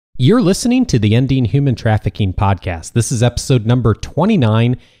You're listening to the Ending Human Trafficking podcast. This is episode number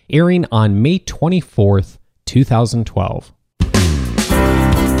 29, airing on May 24th, 2012.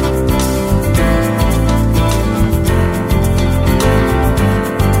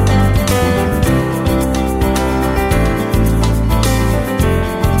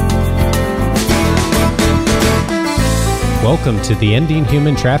 Welcome to the Ending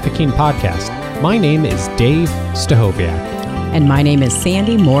Human Trafficking podcast. My name is Dave Stachowiak. And my name is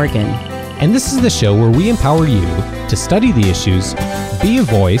Sandy Morgan. And this is the show where we empower you to study the issues, be a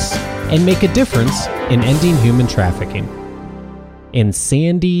voice, and make a difference in ending human trafficking. And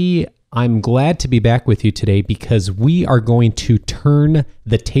Sandy, I'm glad to be back with you today because we are going to turn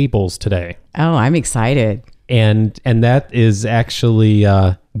the tables today. Oh, I'm excited. And that is actually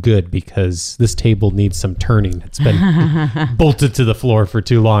good because this table needs some turning. It's been bolted to the floor for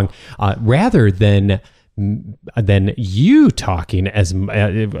too long. Rather than you talking as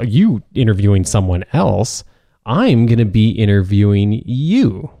you interviewing someone else, I'm going to be interviewing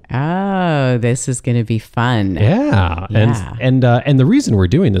you. Oh, this is going to be fun. Yeah. And the reason we're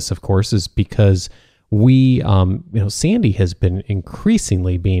doing this, of course, is because we, Sandy has been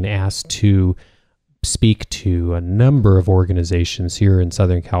increasingly being asked to speak to a number of organizations here in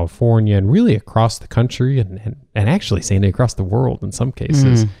Southern California and really across the country and actually, Sandy, across the world in some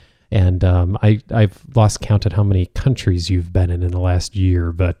cases. And I've lost count at how many countries you've been in the last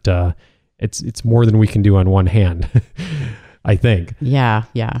year, but it's more than we can do on one hand, I think. Yeah.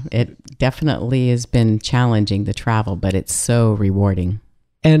 It definitely has been challenging, the travel, but it's so rewarding.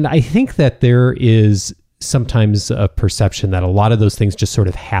 And I think that there is sometimes a perception that a lot of those things just sort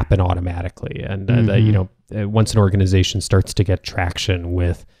of happen automatically. And, once an organization starts to get traction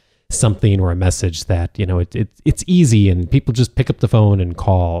with something or a message that, it's easy and people just pick up the phone and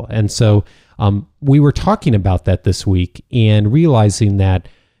call. And so we were talking about that this week and realizing that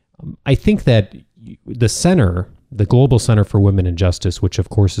I think that the Global Center for Women and Justice, which of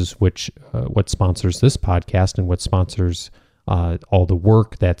course is what sponsors this podcast and what sponsors all the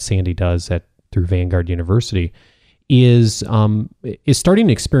work that Sandy does through Vanguard University, is starting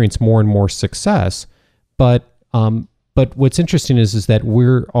to experience more and more success. But what's interesting is that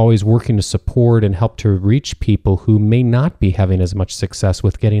we're always working to support and help to reach people who may not be having as much success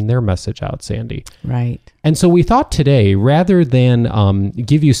with getting their message out, Sandy. Right. And so we thought today, rather than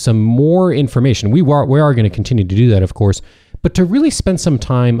give you some more information, we are going to continue to do that, of course, but to really spend some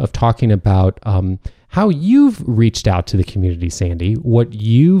time of talking about how you've reached out to the community, Sandy, what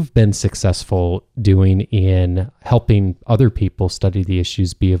you've been successful doing in helping other people study the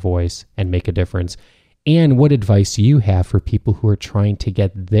issues, be a voice, and make a difference, and what advice you have for people who are trying to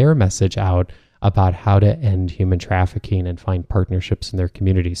get their message out about how to end human trafficking and find partnerships in their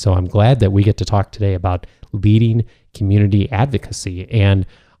community. So I'm glad that we get to talk today about leading community advocacy. And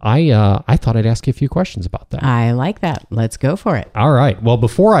I thought I'd ask you a few questions about that. I like that. Let's go for it. All right. Well,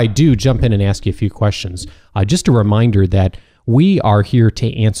 before I do jump in and ask you a few questions, just a reminder that we are here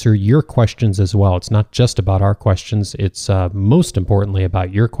to answer your questions as well. It's not just about our questions. It's most importantly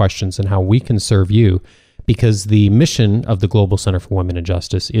about your questions and how we can serve you, because the mission of the Global Center for Women and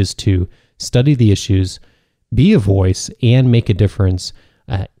Justice is to study the issues, be a voice, and make a difference.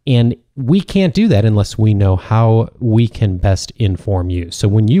 And we can't do that unless we know how we can best inform you. So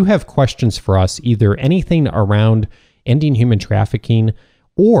when you have questions for us, either anything around ending human trafficking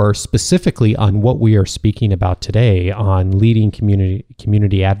or specifically on what we are speaking about today on leading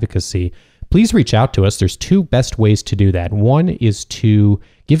community advocacy, please reach out to us. There's two best ways to do that. One is to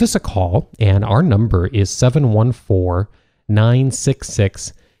give us a call, and our number is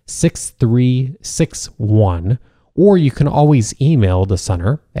 714-966-6361. Or you can always email the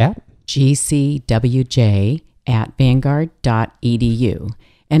center at gcwj@vanguard.edu.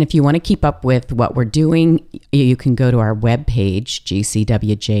 And if you want to keep up with what we're doing, you can go to our webpage,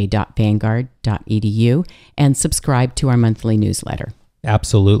 gcwj.vanguard.edu, and subscribe to our monthly newsletter.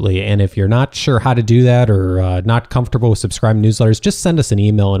 Absolutely. And if you're not sure how to do that or not comfortable with subscribing to newsletters, just send us an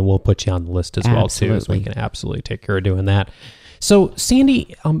email and we'll put you on the list as well, too. So we can absolutely take care of doing that. So,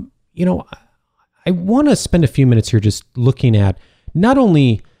 Sandy, I want to spend a few minutes here just looking at not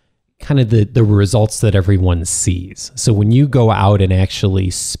only kind of the results that everyone sees. So when you go out and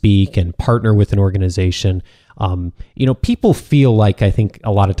actually speak and partner with an organization, people feel like, I think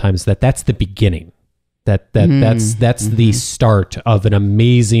a lot of times that's the beginning, that's the start of an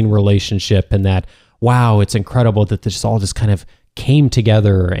amazing relationship, and that, wow, it's incredible that this all just kind of came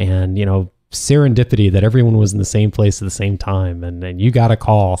together and, serendipity that everyone was in the same place at the same time and you got a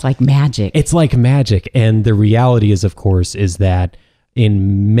call. It's like magic. And the reality is, of course, is that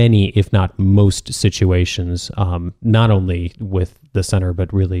in many, if not most situations, not only with the center,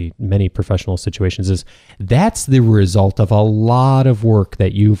 but really many professional situations, is that's the result of a lot of work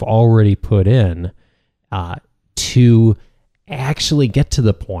that you've already put in to actually get to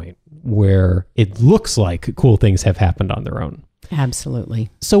the point where it looks like cool things have happened on their own. Absolutely.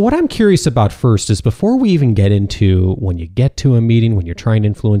 So what I'm curious about first is, before we even get into when you get to a meeting, when you're trying to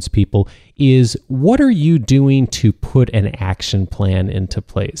influence people, is what are you doing to put an action plan into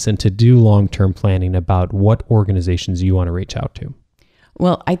place and to do long-term planning about what organizations you want to reach out to?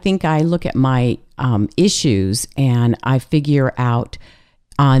 Well, I think I look at my issues and I figure out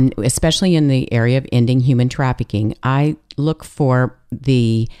especially in the area of ending human trafficking, I look for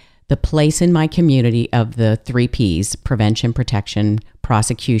the place in my community of the 3 Ps: prevention, protection,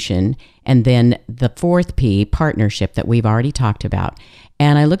 prosecution, and then the 4th P, partnership, that we've already talked about.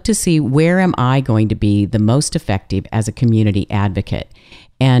 And I look to see, where am I going to be the most effective as a community advocate?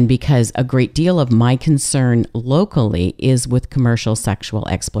 And because a great deal of my concern locally is with commercial sexual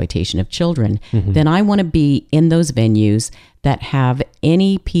exploitation of children, then I want to be in those venues that have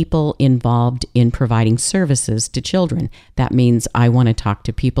any people involved in providing services to children. That means I want to talk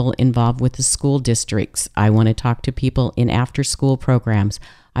to people involved with the school districts. I want to talk to people in after-school programs.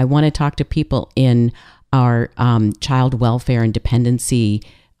 I want to talk to people in our child welfare and dependency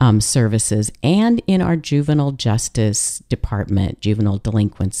services, and in our juvenile justice department, juvenile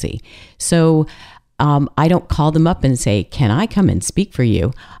delinquency. So I don't call them up and say, can I come and speak for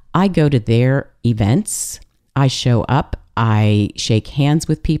you? I go to their events. I show up. I shake hands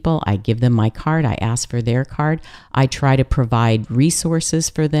with people. I give them my card. I ask for their card. I try to provide resources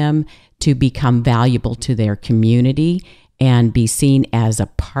for them to become valuable to their community and be seen as a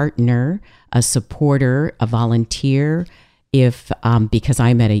partner, a supporter, a volunteer. If, because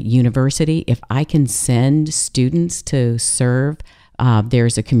I'm at a university, if I can send students to serve,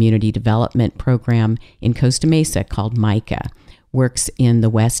 there's a community development program in Costa Mesa called MICA, works in the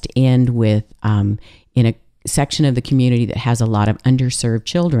West End with, in a section of the community that has a lot of underserved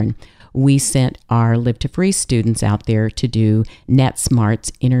children. We sent our Live to Free students out there to do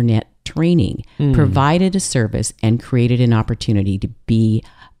NetSmart's internet training, provided a service, and created an opportunity to be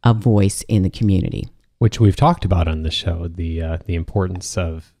a voice in the community. Which we've talked about on the show, the importance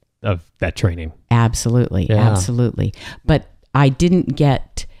of that training. Absolutely, yeah. Absolutely. But I didn't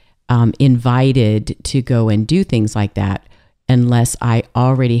get invited to go and do things like that unless I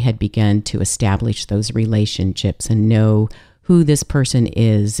already had begun to establish those relationships and know who this person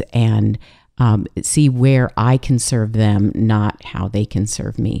is and see where I can serve them, not how they can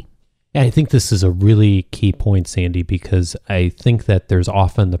serve me. Yeah, I think this is a really key point, Sandy, because I think that there's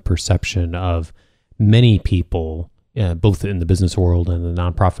often the perception of many people, both in the business world and the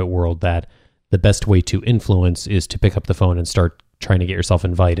nonprofit world, that the best way to influence is to pick up the phone and start trying to get yourself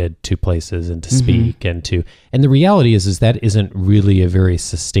invited to places and to speak and the reality is that isn't really a very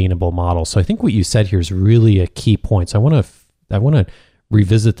sustainable model. So I think what you said here is really a key point. So I want to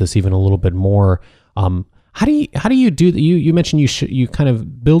revisit this even a little bit more. How do you do that? You mentioned you kind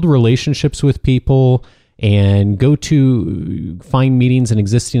of build relationships with people and go to find meetings and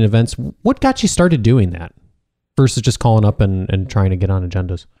existing events. What got you started doing that versus just calling up and trying to get on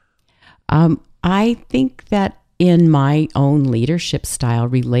agendas? I think that in my own leadership style,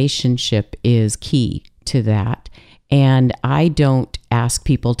 relationship is key to that. And I don't ask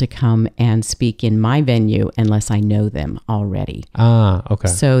people to come and speak in my venue unless I know them already. Okay.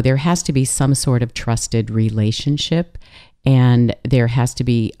 So there has to be some sort of trusted relationship, and there has to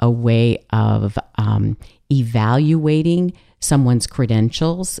be a way of evaluating someone's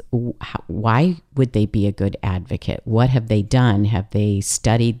credentials. Why would they be a good advocate? What have they done? Have they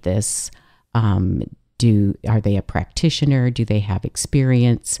studied this? Are they a practitioner? Do they have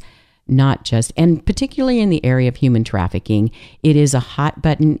experience? Not just, and particularly in the area of human trafficking, it is a hot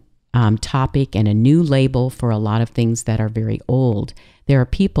button topic and a new label for a lot of things that are very old. There are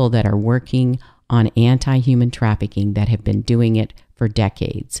people that are working on anti-human trafficking that have been doing it for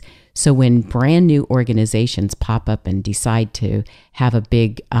decades. So when brand new organizations pop up and decide to have a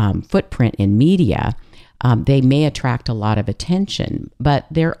big footprint in media, they may attract a lot of attention, but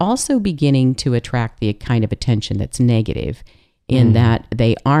they're also beginning to attract the kind of attention that's negative, in that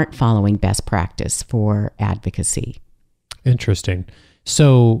they aren't following best practice for advocacy. Interesting.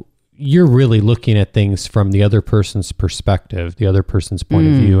 So you're really looking at things from the other person's perspective, the other person's point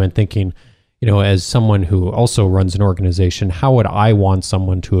of view, and thinking, as someone who also runs an organization, how would I want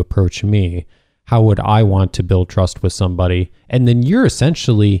someone to approach me? How would I want to build trust with somebody? And then you're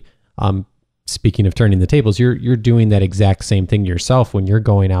essentially, speaking of turning the tables, you're doing that exact same thing yourself when you're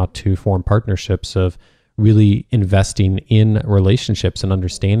going out to form partnerships of really investing in relationships and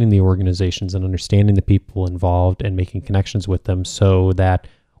understanding the organizations and understanding the people involved and making connections with them so that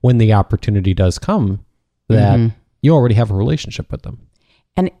when the opportunity does come, that you already have a relationship with them.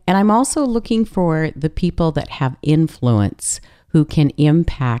 And I'm also looking for the people that have influence who can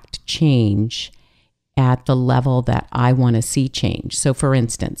impact change at the level that I want to see change. So for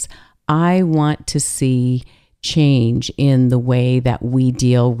instance, I want to see change in the way that we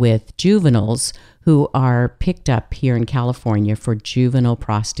deal with juveniles who are picked up here in California for juvenile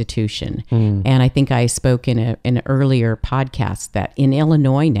prostitution. And I think I spoke in an earlier podcast that in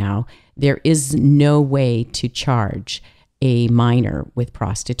Illinois now, there is no way to charge a minor with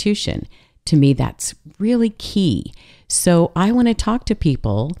prostitution. To me, that's really key. So I want to talk to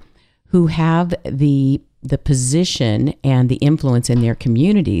people who have the position and the influence in their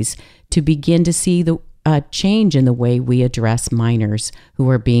communities to begin to see the change in the way we address minors who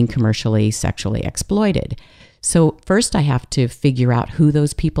are being commercially sexually exploited. So first I have to figure out who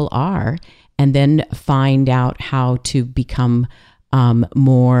those people are and then find out how to become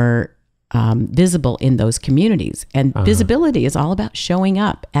more visible in those communities. And visibility is all about showing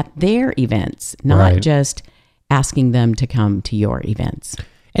up at their events, not just asking them to come to your events.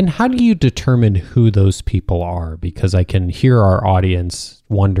 And how do you determine who those people are? Because I can hear our audience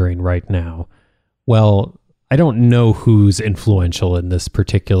wondering right now, well, I don't know who's influential in this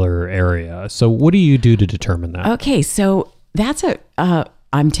particular area. So what do you do to determine that? Okay, so that's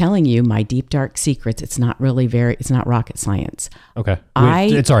I'm telling you my deep, dark secrets. It's not not rocket science. Okay.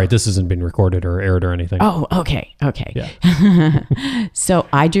 It's all right. This hasn't been recorded or aired or anything. Oh, okay. Yeah. So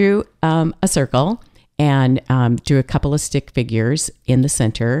I drew a circle and drew a couple of stick figures in the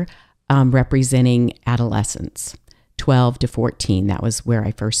center representing adolescents, 12 to 14. That was where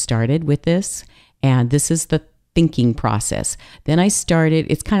I first started with this. And this is the thinking process. Then I started,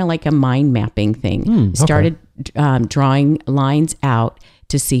 it's kind of like a mind mapping thing. Started drawing lines out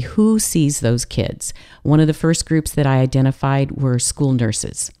to see who sees those kids. One of the first groups that I identified were school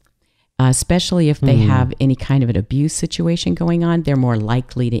nurses. Especially if they have any kind of an abuse situation going on, they're more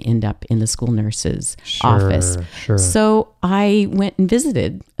likely to end up in the school nurse's office. Sure. So I went and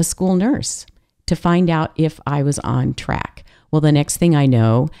visited a school nurse to find out if I was on track. Well, the next thing I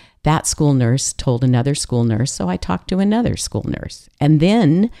know, that school nurse told another school nurse, so I talked to another school nurse. And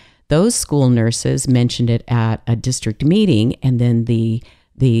then those school nurses mentioned it at a district meeting, and then the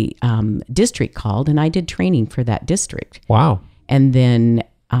district called, and I did training for that district. Wow. And then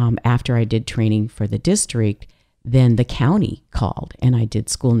after I did training for the district, then the county called, and I did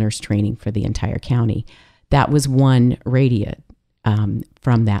school nurse training for the entire county. That was one radius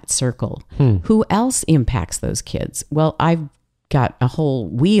from that circle. Who else impacts those kids? Well, I've got a whole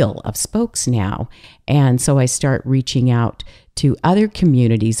wheel of spokes now. And so I start reaching out to other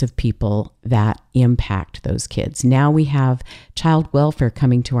communities of people that impact those kids. Now we have child welfare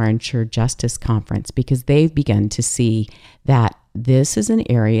coming to our Ensured Justice Conference because they've begun to see that this is an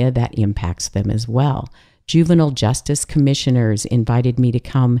area that impacts them as well. Juvenile justice commissioners invited me to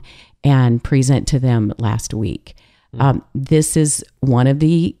come and present to them last week. This is one of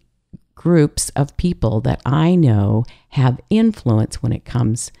the groups of people that I know have influence when it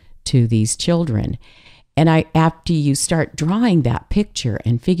comes to these children. And after you start drawing that picture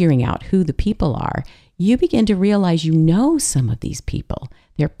and figuring out who the people are, you begin to realize you know some of these people.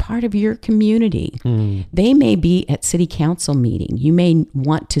 They're part of your community. They may be at city council meeting. You may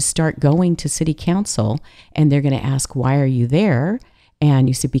want to start going to city council and they're going to ask, why are you there? And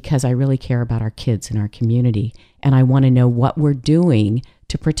you say, because I really care about our kids in our community. And I want to know what we're doing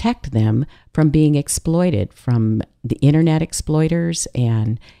to protect them from being exploited from the internet exploiters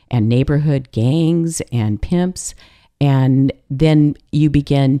and neighborhood gangs and pimps. And then you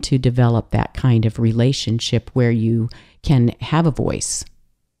begin to develop that kind of relationship where you can have a voice.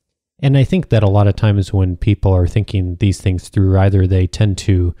 And I think that a lot of times when people are thinking these things through, either they tend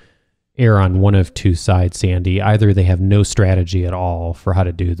to err on one of two sides, Sandy. Either they have no strategy at all for how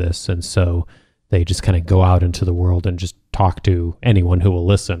to do this, and so they just kind of go out into the world and just talk to anyone who will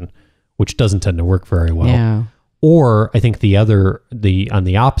listen, which doesn't tend to work very well. Yeah. Or I think on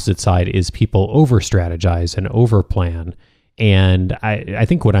the opposite side is people over strategize and over plan. And I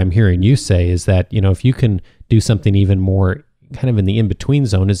think what I'm hearing you say is that, if you can do something even more kind of in the in-between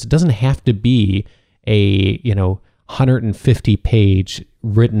zone, is it doesn't have to be a, 150 page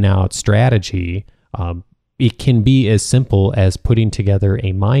written out strategy. It can be as simple as putting together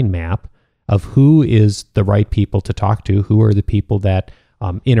a mind map of who is the right people to talk to, who are the people that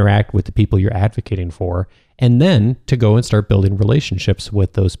interact with the people you're advocating for, and then to go and start building relationships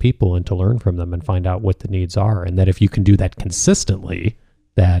with those people and to learn from them and find out what the needs are. And that if you can do that consistently,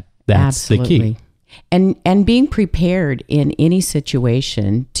 that's Absolutely. the key. And being prepared in any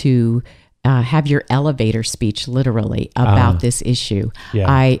situation to have your elevator speech literally about this issue. Yeah.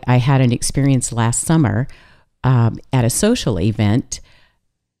 I had an experience last summer at a social event,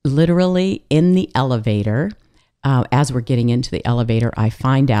 literally in the elevator. As we're getting into the elevator, I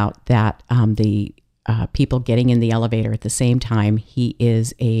find out that the people getting in the elevator at the same time, he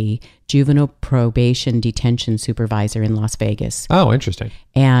is a juvenile probation detention supervisor in Las Vegas. Oh, interesting.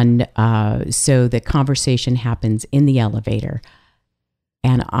 And so the conversation happens in the elevator.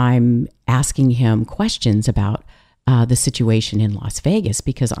 And I'm asking him questions about the situation in Las Vegas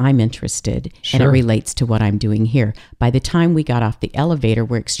because I'm interested and it relates to what I'm doing here. By the time we got off the elevator,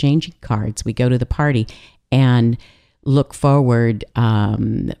 we're exchanging cards. We go to the party and look forward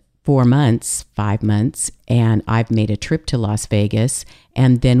 4 months, 5 months, and I've made a trip to Las Vegas.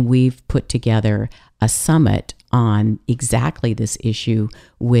 And then we've put together a summit on exactly this issue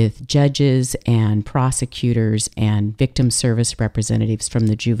with judges and prosecutors and victim service representatives from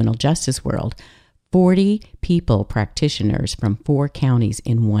the juvenile justice world. 40 people, practitioners from 4 counties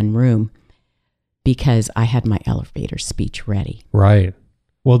in one room because I had my elevator speech ready. Right.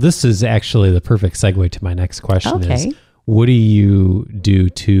 Well, this is actually the perfect segue to my next question. Okay. Is what do you do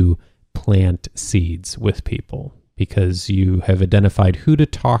to plant seeds with people? Because you have identified who to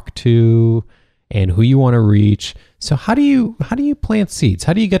talk to and who you want to reach. So how do you plant seeds?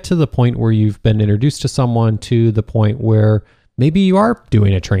 How do you get to the point where you've been introduced to someone to the point where maybe you are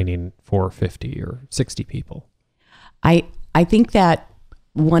doing a training for 50 or 60 people? I think that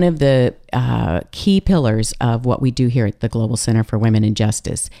one of the key pillars of what we do here at the Global Center for Women in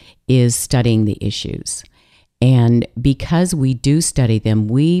Justice is studying the issues. And because we do study them,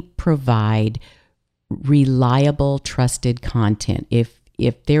 we provide reliable, trusted content.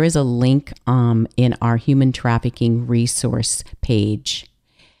 If there is a link in our human trafficking resource page,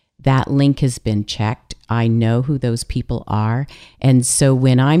 that link has been checked. I know who those people are. And so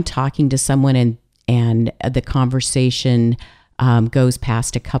when I'm talking to someone and the conversation goes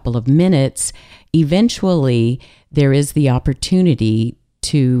past a couple of minutes, eventually there is the opportunity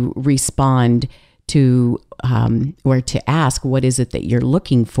to respond to or to ask, what is it that you're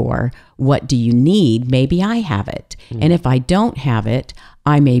looking for? What do you need? Maybe I have it. And if I don't have it,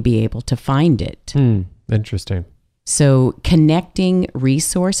 I may be able to find it. Interesting. So connecting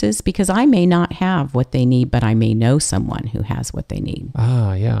resources, because I may not have what they need, but I may know someone who has what they need.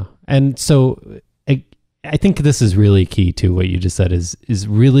 Yeah. And so I think this is really key to what you just said is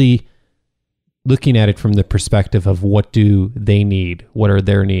really looking at it from the perspective of what do they need? What are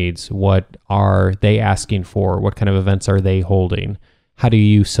their needs? What are they asking for? What kind of events are they holding? How do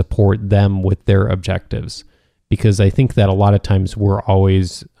you support them with their objectives? Because I think that a lot of times we're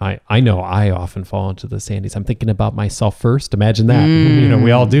always, I know I often fall into the Sandys. I'm thinking about myself first. Imagine that. We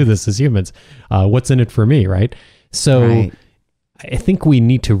all do this as humans. What's in it for me, right? So right. I think we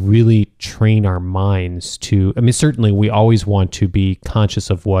need to really train our minds to, certainly we always want to be conscious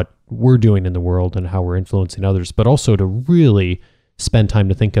of what we're doing in the world and how we're influencing others, but also to really spend time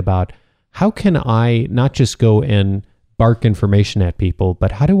to think about how can I not just go and bark information at people,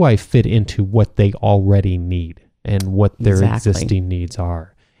 but how do I fit into what they already need and what their existing needs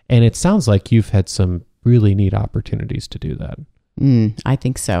are? And it sounds like you've had some really neat opportunities to do that. I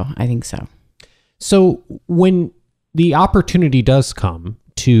think so. So when the opportunity does come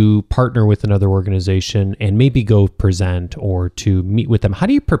to partner with another organization and maybe go present or to meet with them, how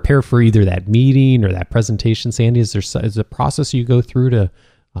do you prepare for either that meeting or that presentation, Sandy? Is there a process you go through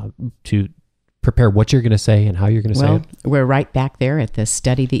to prepare what you're going to say and how you're going to say it? We're right back there at the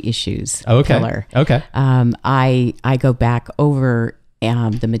study the issues pillar. Okay. I go back over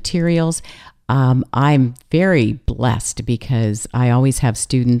the materials. I'm very blessed because I always have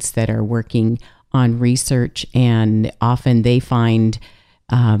students that are working on research, and often they find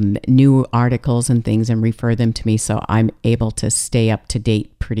new articles and things and refer them to me, so I'm able to stay up to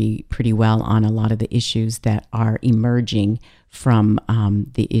date pretty well on a lot of the issues that are emerging from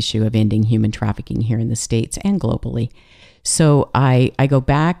the issue of ending human trafficking here in the States and globally. So I go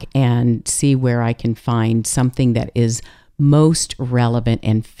back and see where I can find something that is most relevant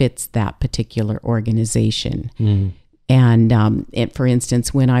and fits that particular organization. And for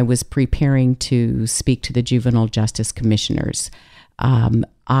instance, when I was preparing to speak to the juvenile justice commissioners,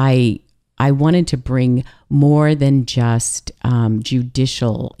 I wanted to bring more than just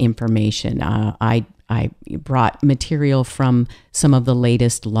judicial information. I brought material from some of the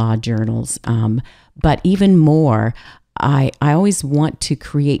latest law journals, but even more, I always want to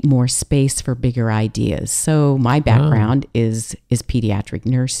create more space for bigger ideas. So my background is pediatric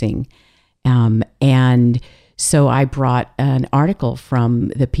nursing, and so I brought an article from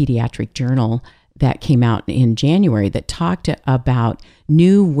the Pediatric Journal that came out in January that talked about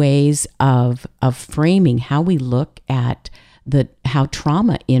new ways of framing how we look at how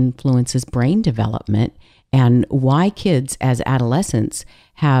trauma influences brain development and why kids as adolescents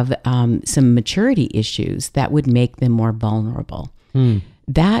have some maturity issues that would make them more vulnerable.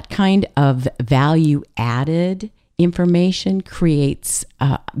 That kind of value added information creates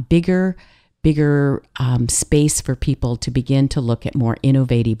bigger space for people to begin to look at more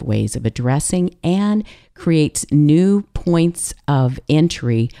innovative ways of addressing, and creates new points of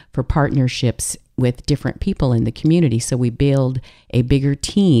entry for partnerships with different people in the community. So we build a bigger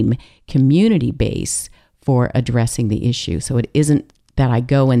team, community base for addressing the issue. So it isn't that I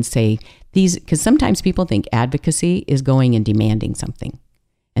go and say these, because sometimes people think advocacy is going and demanding something.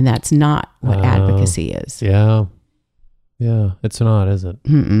 And that's not what advocacy is. Yeah. Yeah, it's not, is it?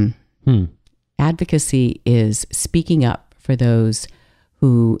 Advocacy is speaking up for those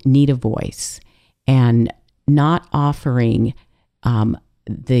who need a voice and not offering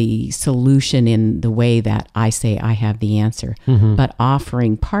the solution in the way that I say I have the answer, but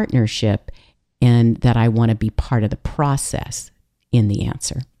offering partnership and that I want to be part of the process in the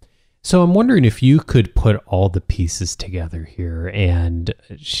answer. So I'm wondering if you could put all the pieces together here and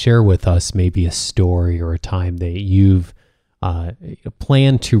share with us maybe a story or a time that you've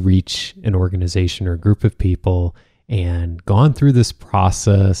planned to reach an organization or a group of people and gone through this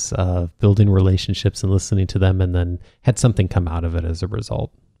process of building relationships and listening to them, and then had something come out of it as a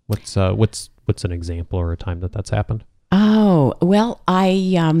result. What's an example or a time that's happened? Oh, well,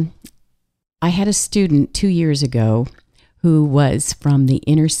 I had a student 2 years ago who was from the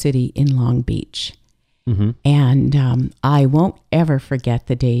inner city in Long Beach. And I won't ever forget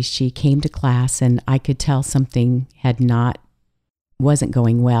the day she came to class, and I could tell something wasn't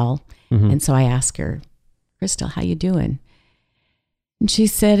going well. And so I asked her, Crystal, how you doing? And she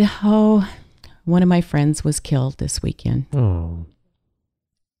said, oh, one of my friends was killed this weekend. Oh.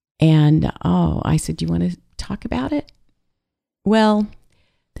 And I said, do you want to talk about it? Well,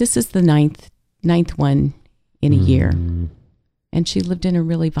 this is the ninth one in a year. And she lived in a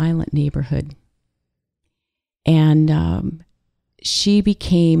really violent neighborhood. And she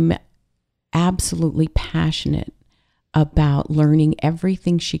became absolutely passionate about learning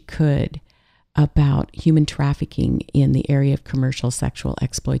everything she could about human trafficking in the area of commercial sexual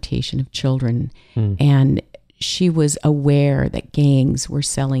exploitation of children. And she was aware that gangs were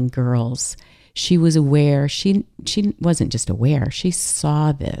selling girls. She was aware, she wasn't just aware, she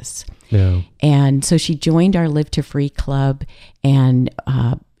saw this. Yeah. And so she joined our Live to Free Club and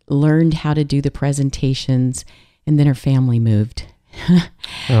learned how to do the presentations, and then her family moved.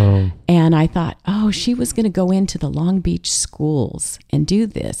 And I thought, she was going to go into the Long Beach schools and do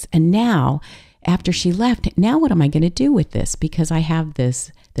this. And now, after she left, now what am I going to do with this? Because I have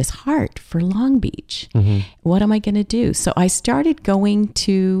this heart for Long Beach. What am I going to do? So I started going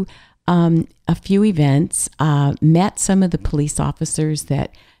to a few events, met some of the police officers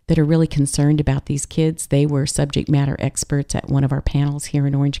that are really concerned about these kids. They were subject matter experts at one of our panels here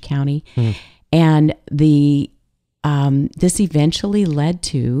in Orange County. And this eventually led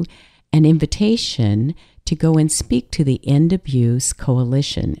to an invitation to go and speak to the End Abuse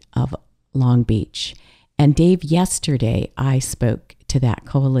Coalition of Long Beach. And Dave, yesterday I spoke to that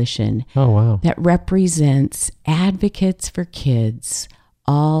coalition. Oh, wow. That represents advocates for kids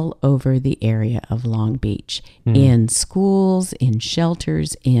all over the area of Long Beach, in schools, in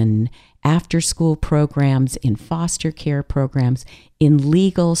shelters, in after-school programs, in foster care programs, in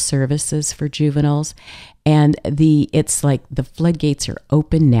legal services for juveniles. And it's like the floodgates are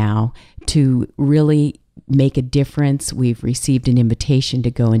open now to really make a difference. We've received an invitation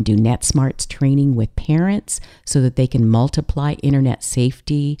to go and do NetSmarts training with parents so that they can multiply internet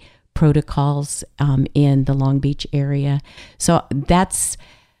safety protocols in the Long Beach area. So that's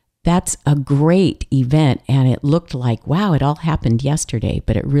a great event, and it looked like, wow, it all happened yesterday,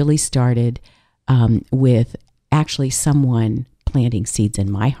 but it really started with actually someone planting seeds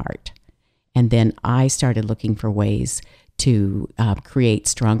in my heart. And then I started looking for ways to create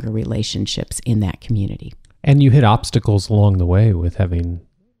stronger relationships in that community. And you hit obstacles along the way with having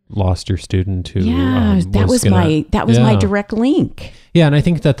lost your student who that was my direct link. Yeah, and I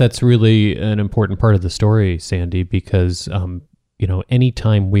think that's really an important part of the story, Sandy, because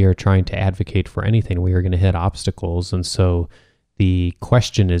anytime we are trying to advocate for anything, we are going to hit obstacles. And so the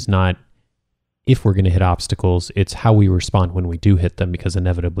question is not if we're going to hit obstacles, it's how we respond when we do hit them, because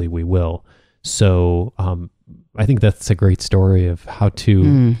inevitably we will. So I think that's a great story of how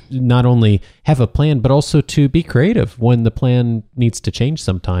to not only have a plan, but also to be creative when the plan needs to change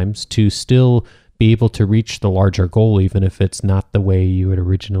sometimes, to still be able to reach the larger goal, even if it's not the way you had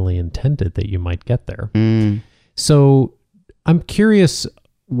originally intended that you might get there. So I'm curious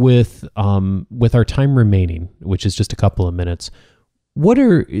with our time remaining, which is just a couple of minutes, I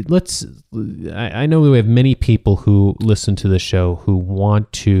know we have many people who listen to the show who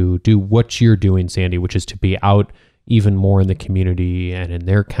want to do what you're doing, Sandy, which is to be out even more in the community and in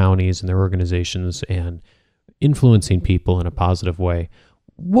their counties and their organizations and influencing people in a positive way.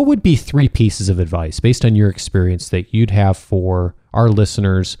 What would be 3 pieces of advice based on your experience that you'd have for our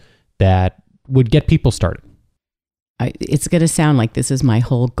listeners that would get people started? It's going to sound like this is my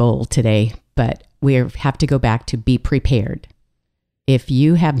whole goal today, but we have to go back to be prepared. If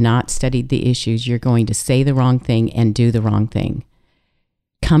you have not studied the issues, you're going to say the wrong thing and do the wrong thing.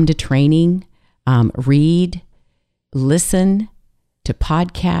 Come to training, read, listen to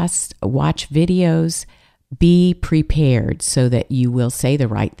podcasts, watch videos. Be prepared so that you will say the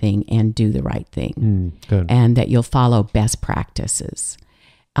right thing and do the right thing, and that you'll follow best practices.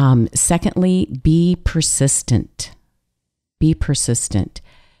 Secondly, be persistent. Be persistent.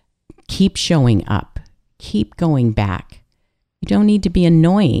 Keep showing up. Keep going back. You don't need to be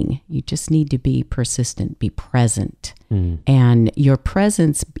annoying. You just need to be persistent, be present. And your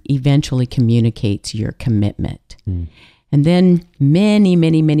presence eventually communicates your commitment. And then many,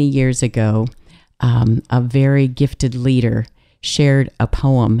 many, many years ago, a very gifted leader shared a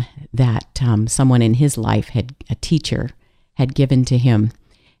poem that someone in his life, a teacher, had given to him.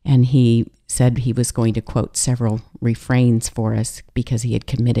 And he said he was going to quote several refrains for us because he had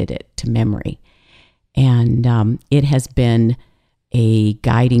committed it to memory. And it has been a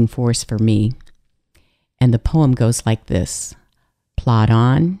guiding force for me. And the poem goes like this: plod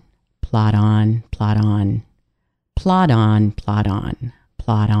on, plod on, plod on, plod on, plod on,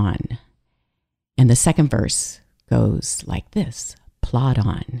 plod on. And the second verse goes like this: plod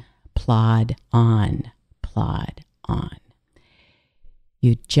on, plod on, plod on.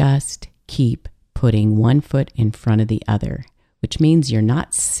 You just keep putting one foot in front of the other, which means you're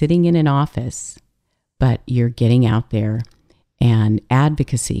not sitting in an office, but you're getting out there. And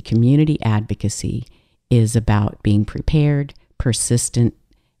advocacy, community advocacy, is about being prepared, persistent,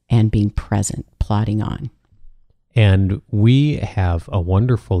 and being present, plodding on. And we have a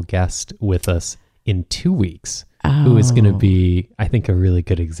wonderful guest with us in 2 weeks who is going to be, I think, a really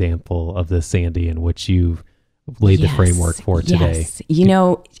good example of this, Sandy, in which you've laid the framework for today. Yes. You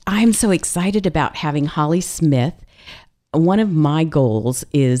know, I'm so excited about having Holly Smith. One of my goals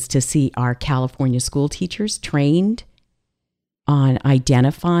is to see our California school teachers trained on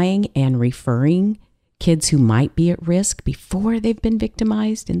identifying and referring kids who might be at risk before they've been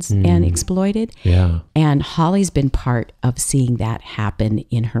victimized and exploited. Yeah. And Holly's been part of seeing that happen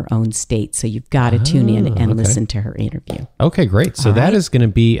in her own state. So you've got to tune in and listen to her interview. Okay, great. So that is going to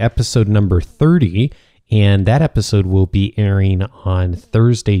be episode number 30. And that episode will be airing on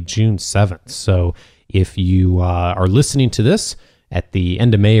Thursday, June 7th. So if you are listening to this at the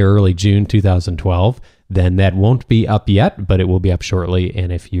end of May or early June 2012, then that won't be up yet, but it will be up shortly.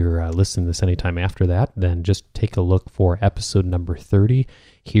 And if you're listening to this anytime after that, then just take a look for episode number 30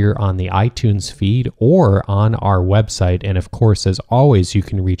 here on the iTunes feed or on our website. And of course, as always, you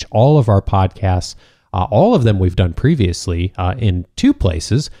can reach all of our podcasts, all of them we've done previously, in 2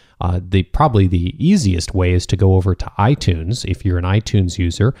 places. Probably the easiest way is to go over to iTunes if you're an iTunes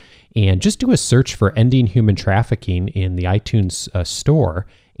user and just do a search for Ending Human Trafficking in the iTunes store,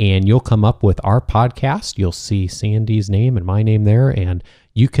 and you'll come up with our podcast. You'll see Sandy's name and my name there, and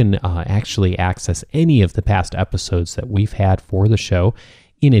you can actually access any of the past episodes that we've had for the show.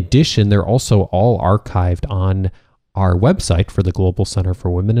 In addition, they're also all archived on our website for the Global Center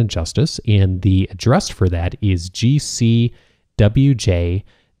for Women and Justice, and the address for that is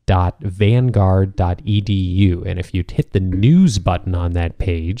gcwj.vanguard.edu. And if you hit the news button on that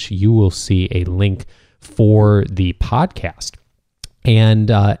page, you will see a link for the podcast. And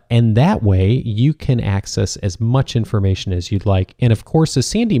that way you can access as much information as you'd like. And of course, as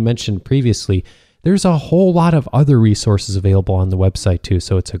Sandy mentioned previously, there's a whole lot of other resources available on the website too.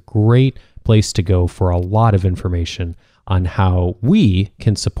 So it's a great place to go for a lot of information on how we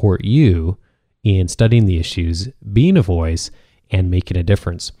can support you in studying the issues, being a voice, and making a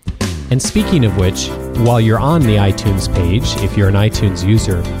difference. And speaking of which, while you're on the iTunes page, if you're an iTunes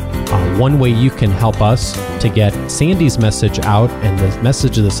user, one way you can help us to get Sandy's message out and the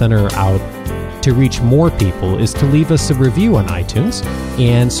message of the center out to reach more people is to leave us a review on iTunes.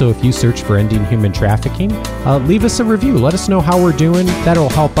 And so if you search for Ending Human Trafficking, leave us a review. Let us know how we're doing. That'll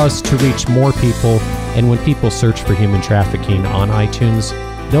help us to reach more people. And when people search for human trafficking on iTunes,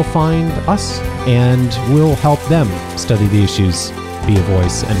 they'll find us and we'll help them study the issues, be a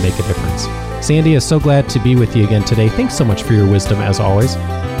voice, and make a difference. Sandy is so glad to be with you again today. Thanks so much for your wisdom, as always.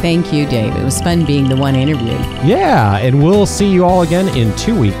 Thank you, Dave. It was fun being the one interviewed. Yeah, and we'll see you all again in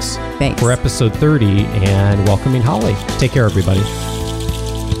 2 weeks. Thanks. For episode 30 and welcoming Holly. Take care, everybody.